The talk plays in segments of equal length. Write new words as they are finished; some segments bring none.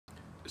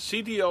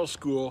CDL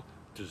school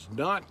does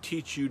not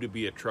teach you to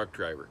be a truck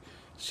driver.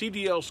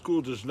 CDL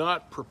school does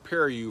not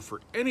prepare you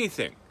for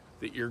anything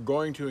that you're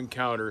going to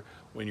encounter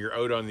when you're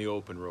out on the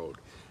open road.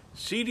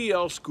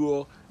 CDL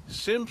school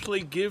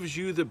simply gives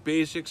you the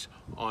basics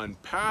on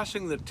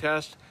passing the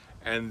test,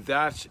 and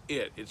that's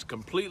it. It's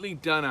completely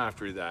done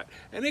after that.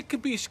 And it can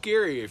be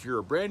scary if you're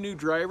a brand new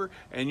driver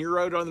and you're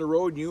out on the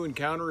road and you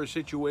encounter a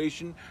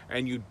situation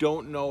and you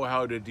don't know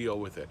how to deal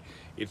with it.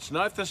 It's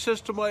not the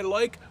system I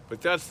like, but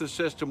that's the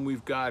system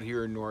we've got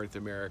here in North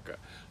America.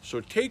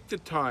 So take the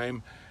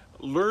time,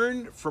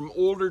 learn from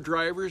older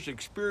drivers,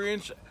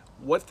 experience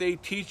what they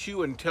teach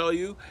you and tell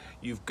you.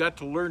 You've got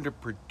to learn to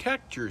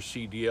protect your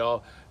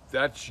CDL.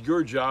 That's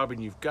your job,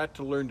 and you've got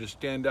to learn to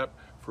stand up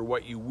for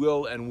what you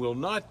will and will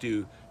not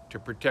do to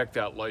protect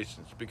that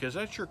license, because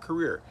that's your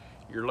career.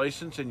 Your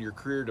license and your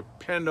career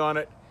depend on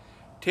it.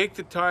 Take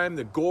the time.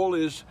 The goal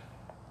is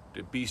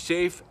to be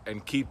safe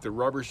and keep the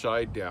rubber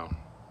side down.